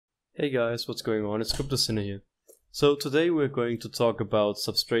Hey guys, what's going on? It's Cryptocine here. So today we're going to talk about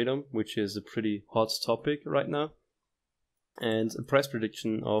Substratum, which is a pretty hot topic right now, and a price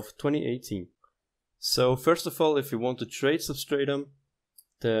prediction of 2018. So first of all, if you want to trade Substratum,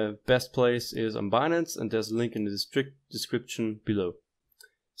 the best place is on Binance, and there's a link in the description below.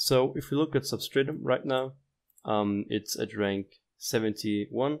 So if you look at Substratum right now, it's at rank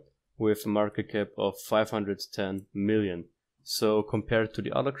 71 with a market cap of 510 million. So compared to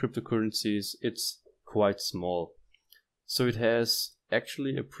the other cryptocurrencies, it's quite small. So it has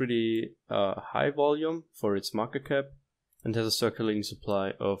actually a pretty high volume for its market cap and has a circulating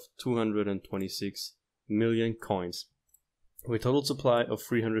supply of 226 million coins with a total supply of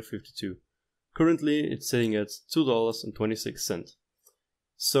 352. Currently it's sitting at $2.26.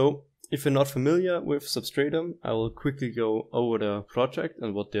 So if you're not familiar with Substratum, I will quickly go over the project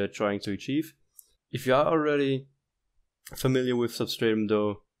and what they're trying to achieve. If you are already familiar with Substratum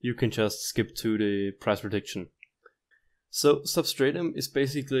though, you can just skip to the price prediction. So Substratum is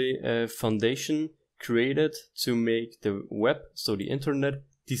basically a foundation created to make the web, so the internet,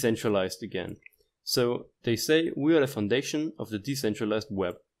 decentralized again. So they say we are the foundation of the decentralized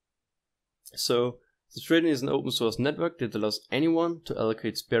web. So Substratum is an open source network that allows anyone to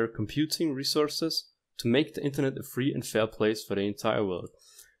allocate spare computing resources to make the internet a free and fair place for the entire world.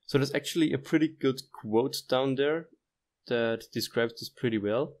 So there's actually a pretty good quote down there that describes this pretty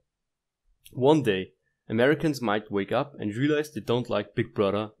well. One day, Americans might wake up and realize they don't like Big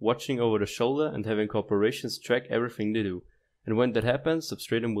Brother watching over their shoulder and having corporations track everything they do. And when that happens,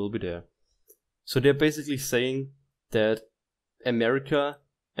 Substratum will be there. So they're basically saying that America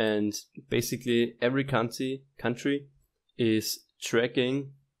and basically every country is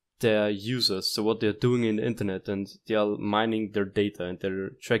tracking their users, so what they're doing in the internet, and they are mining their data and they're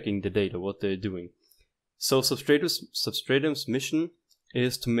tracking the data, what they're doing. So Substratum's mission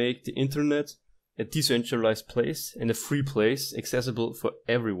is to make the internet a decentralized place and a free place accessible for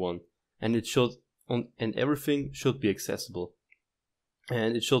everyone, and and everything should be accessible,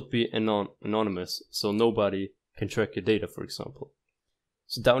 and it should be anonymous, so nobody can track your data, for example.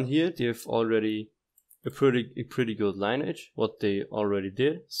 So down here they have already a pretty good lineage what they already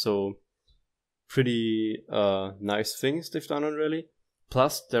did. So pretty nice things they've done already.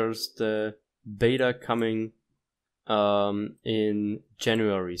 Plus there's the beta coming in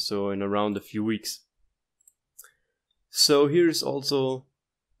January, so in around a few weeks. So here is also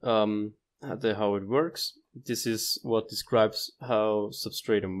how it works. This is what describes how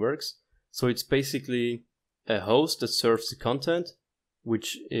Substratum works. So it's basically a host that serves the content,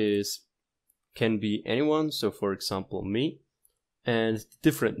 which can be anyone, so for example me, and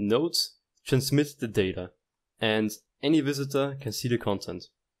different nodes transmit the data, and any visitor can see the content.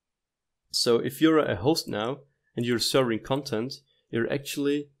 So if you're a host now and you're serving content, you're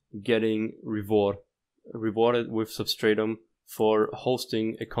actually getting rewarded with Substratum for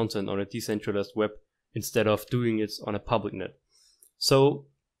hosting a content on a decentralized web instead of doing it on a public net. So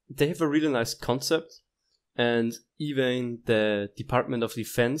they have a really nice concept, and even the Department of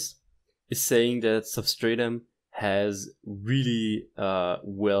Defense is saying that Substratum has really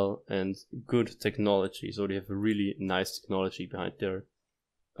well and good technology. So they have a really nice technology behind their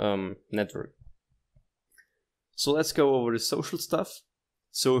network. So let's go over the social stuff.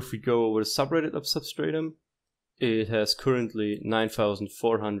 So if we go over the subreddit of Substratum, it has currently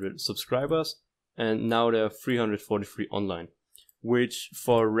 9,400 subscribers, and now there are 343 online, which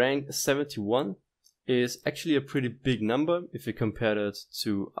for rank 71 is actually a pretty big number if you compare that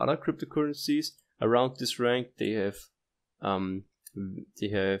to other cryptocurrencies around this rank. They have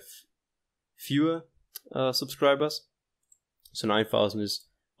fewer subscribers, so 9,000 is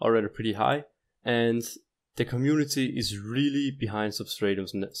already pretty high, and the community is really behind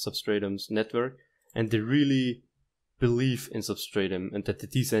Substratum's network, and they really believe in Substratum and that the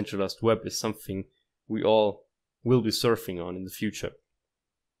decentralized web is something we all will be surfing on in the future.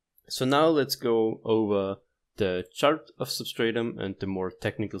 So now let's go over the chart of Substratum and the more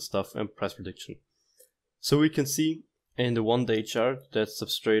technical stuff and price prediction. So we can see in the 1-day chart that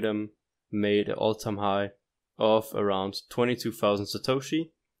Substratum made an all-time high of around 22,000 Satoshi,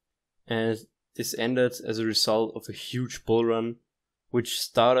 and this ended as a result of a huge bull run which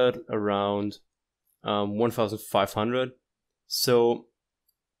started around 1,500, so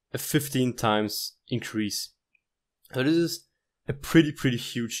a 15 times increase. So this is a pretty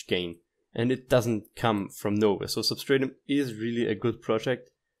huge gain, and it doesn't come from nowhere. So Substratum is really a good project,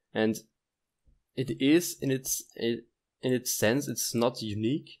 and it is in its sense it's not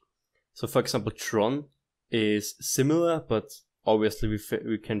unique. So for example, Tron is similar, but obviously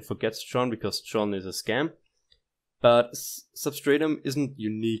we can forget Tron because Tron is a scam. But Substratum isn't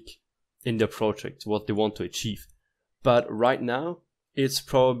unique in their project, what they want to achieve. But right now, it's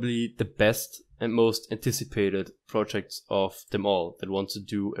probably the best and most anticipated projects of them all that want to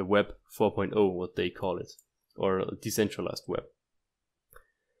do a Web 4.0, what they call it, or a decentralized web.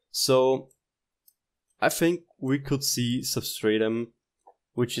 So I think we could see Substratum,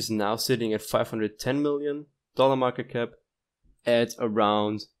 which is now sitting at $510 million market cap, at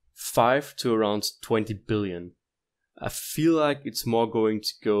around 5 to around 20 billion. I feel like it's more going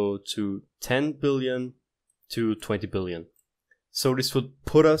to go to 10 billion to 20 billion. So this would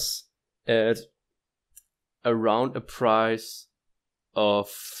put us at around a price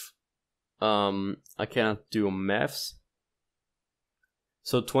of, I cannot do maths.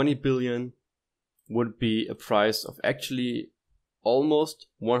 So 20 billion would be a price of actually almost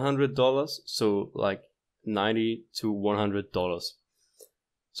 $100. So like $90 to $100.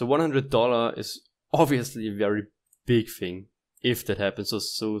 So $100 is obviously a very big thing if that happens.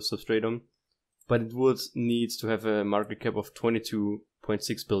 So Substratum, but it would need to have a market cap of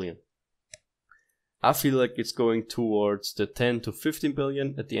 22.6 billion. I feel like it's going towards the 10 to 15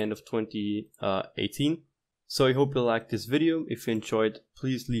 billion at the end of 2018. So I hope you liked this video. If you enjoyed,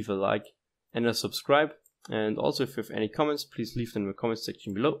 please leave a like and a subscribe. And also if you have any comments, please leave them in the comment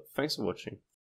section below. Thanks for watching.